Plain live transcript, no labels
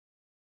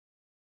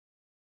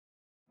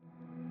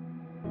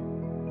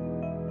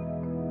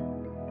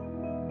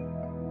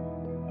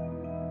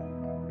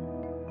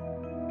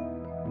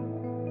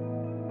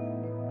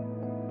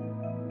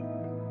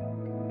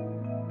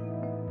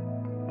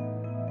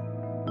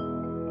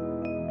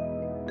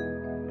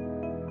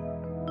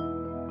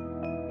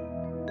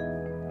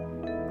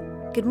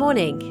Good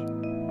morning,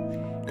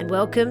 and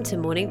welcome to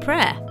morning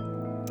prayer.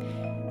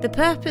 The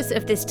purpose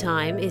of this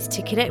time is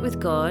to connect with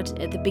God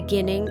at the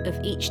beginning of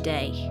each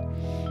day.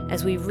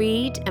 As we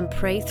read and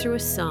pray through a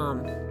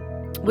psalm,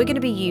 we're going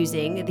to be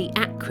using the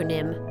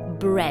acronym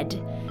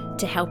BREAD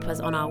to help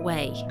us on our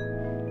way.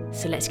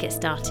 So let's get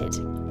started.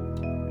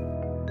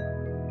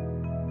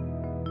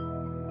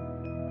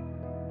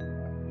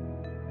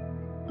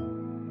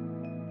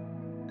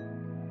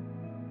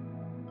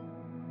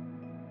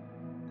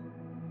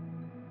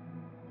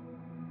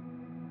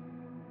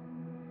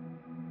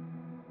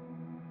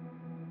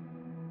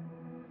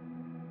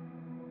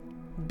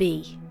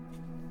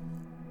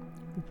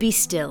 Be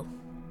still.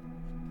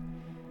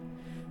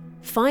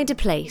 Find a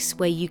place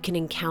where you can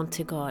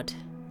encounter God.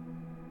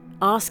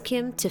 Ask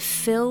Him to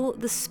fill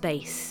the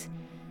space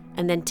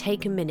and then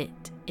take a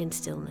minute in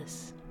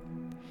stillness.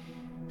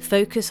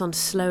 Focus on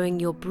slowing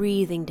your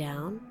breathing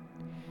down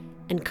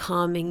and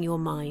calming your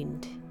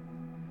mind.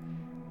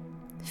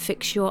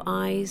 Fix your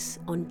eyes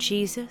on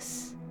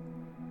Jesus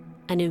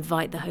and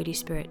invite the Holy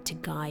Spirit to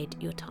guide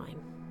your time.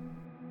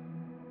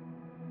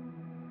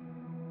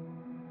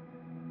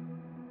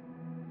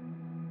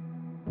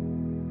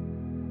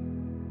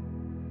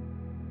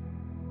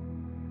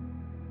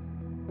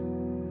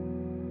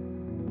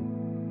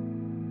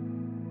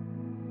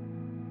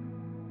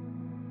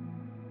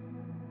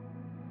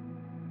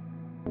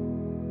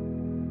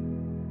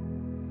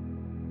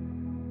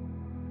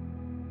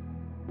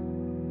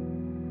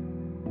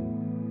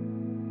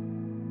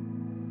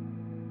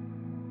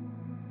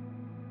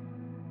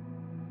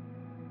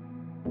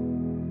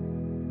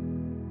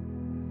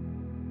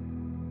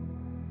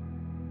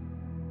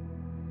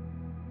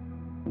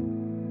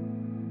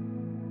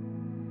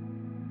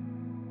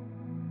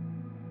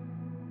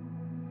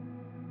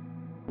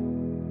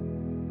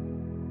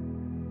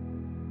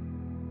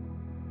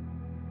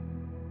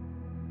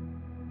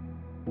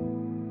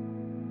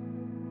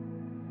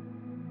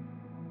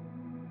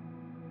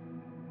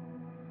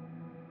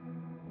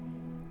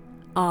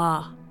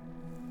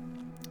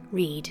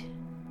 Read.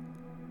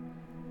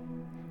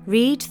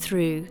 Read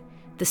through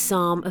the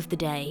Psalm of the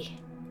day.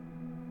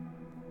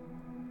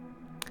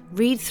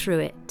 Read through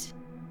it,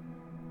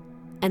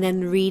 and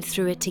then read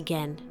through it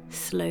again,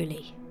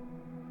 slowly.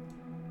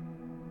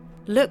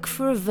 Look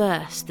for a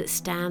verse that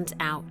stands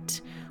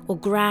out or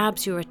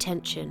grabs your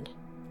attention,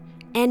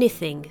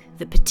 anything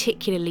that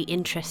particularly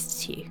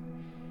interests you.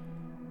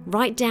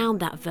 Write down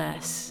that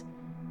verse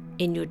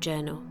in your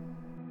journal.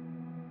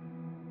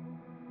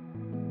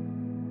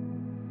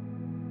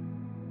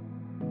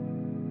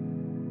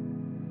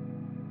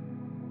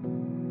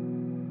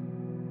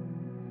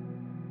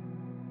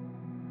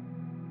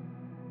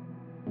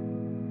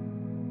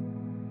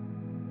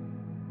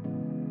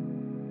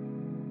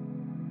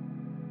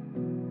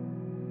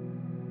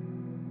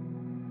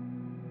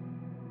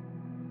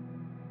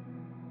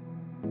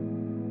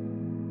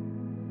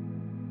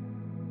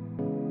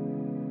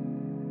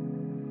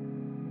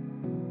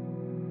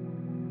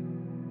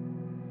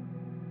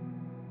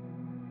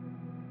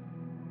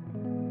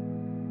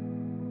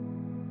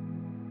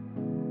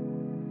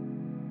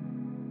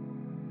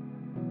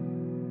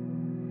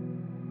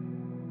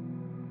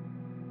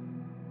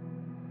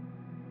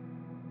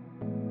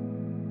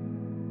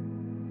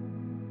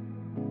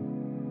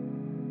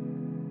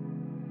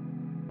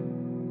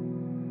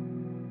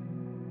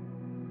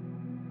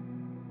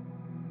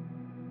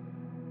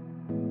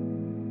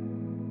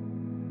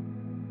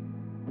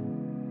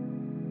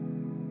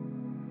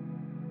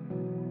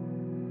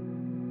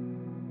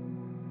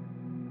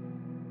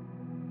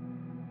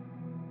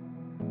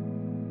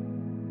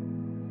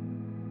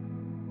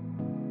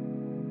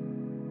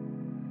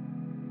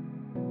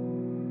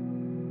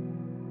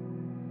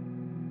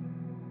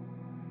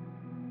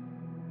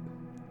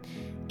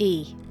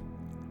 E.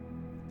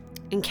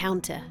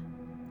 Encounter.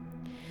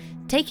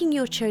 Taking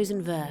your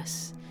chosen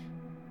verse,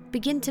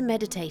 begin to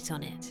meditate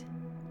on it.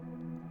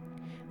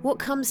 What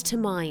comes to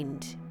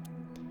mind,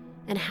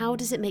 and how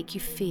does it make you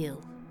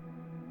feel?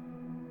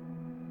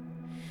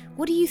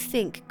 What do you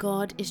think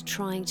God is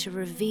trying to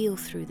reveal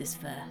through this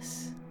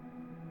verse?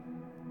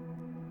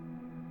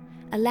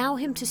 Allow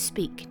Him to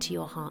speak to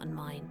your heart and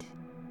mind.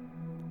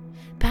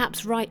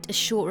 Perhaps write a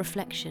short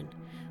reflection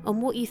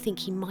on what you think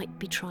He might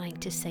be trying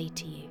to say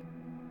to you.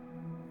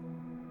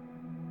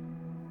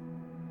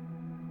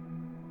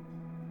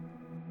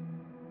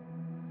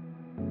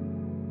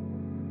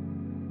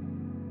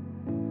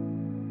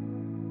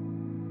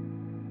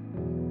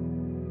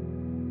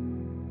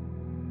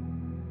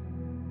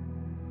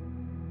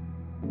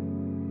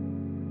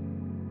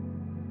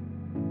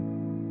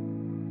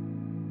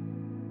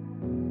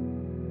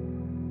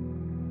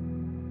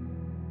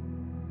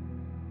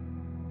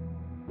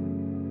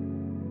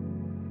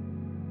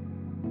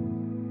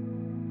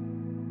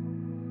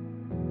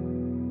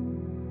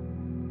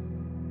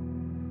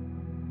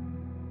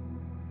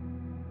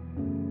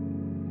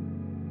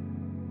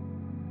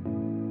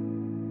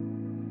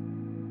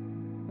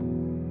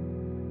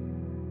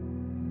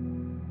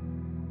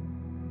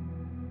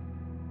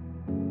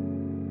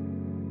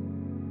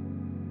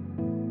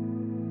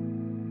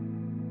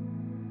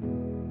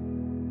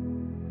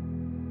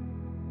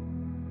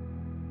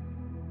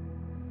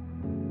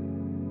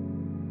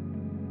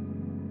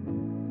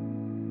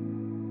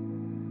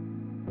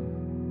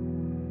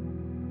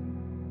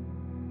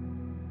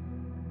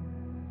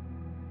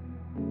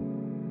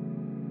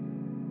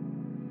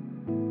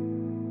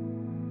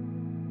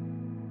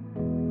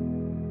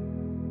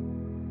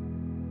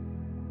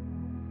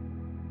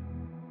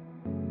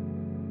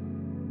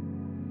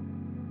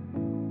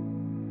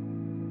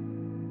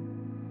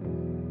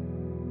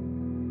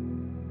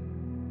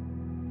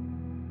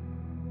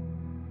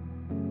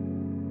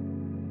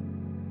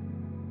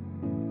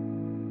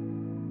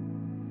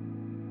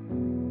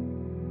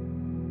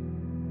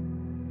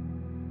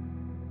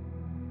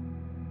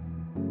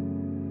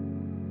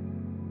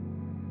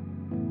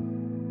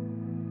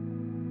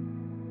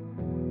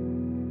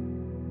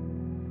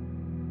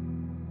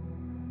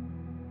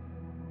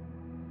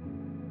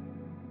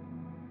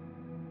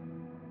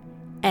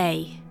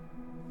 A.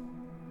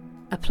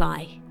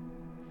 Apply.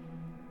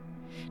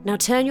 Now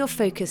turn your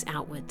focus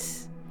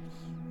outwards.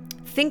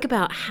 Think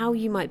about how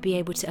you might be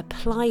able to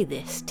apply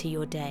this to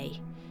your day,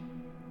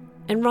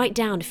 and write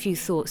down a few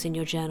thoughts in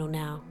your journal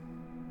now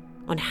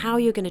on how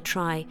you're going to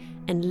try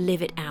and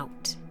live it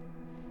out.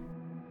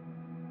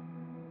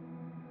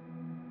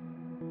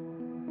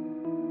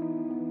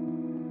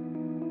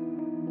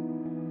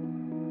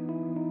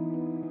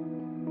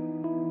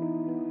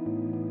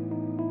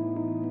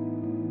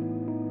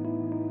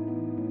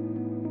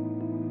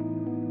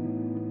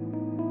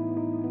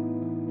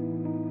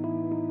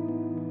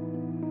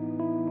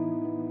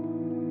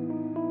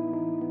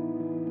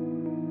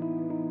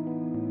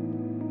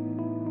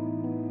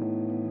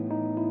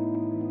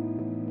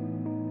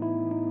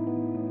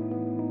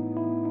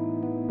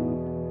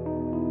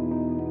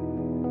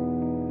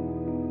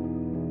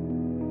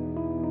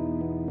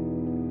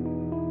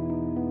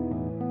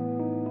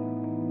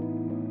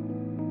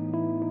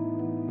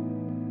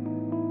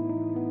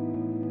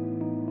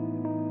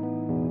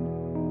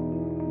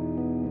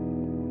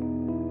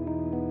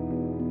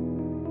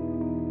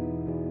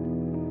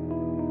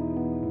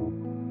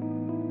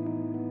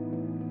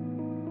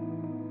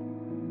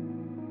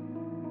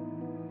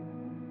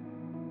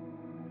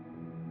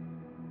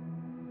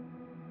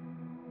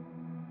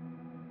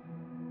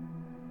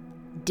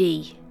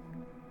 D.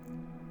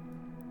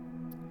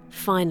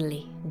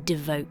 Finally,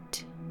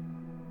 devote.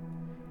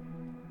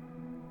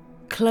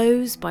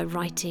 Close by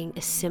writing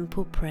a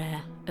simple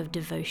prayer of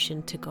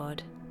devotion to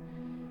God.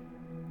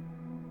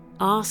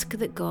 Ask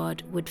that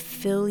God would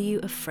fill you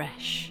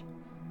afresh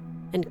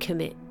and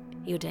commit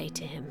your day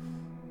to Him.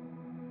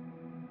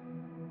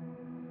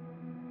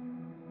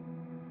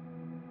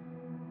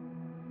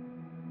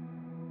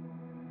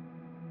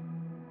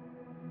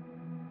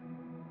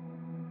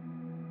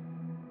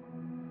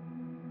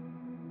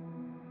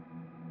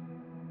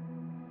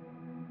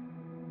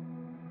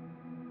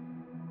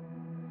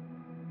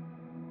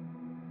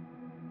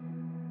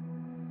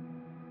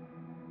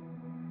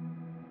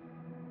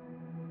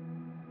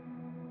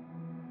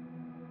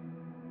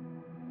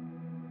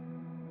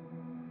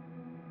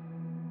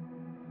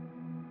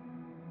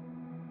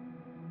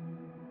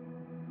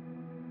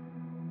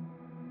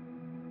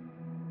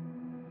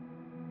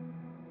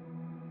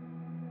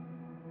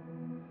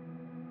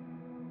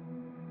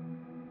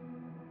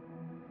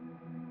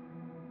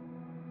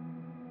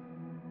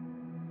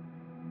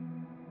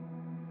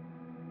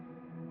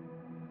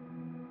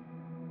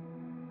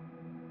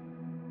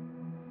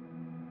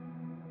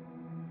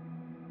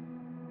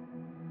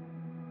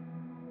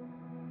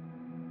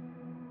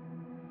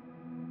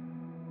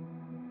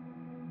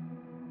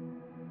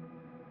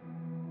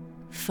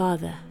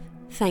 Father,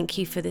 thank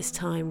you for this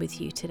time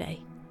with you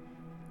today.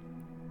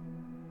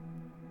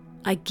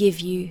 I give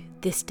you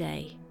this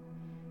day.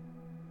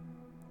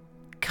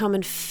 Come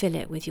and fill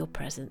it with your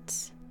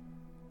presence.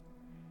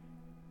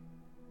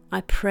 I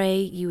pray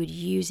you would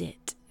use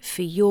it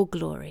for your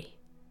glory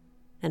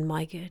and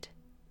my good.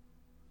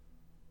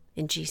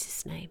 In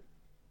Jesus' name,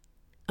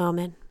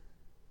 Amen.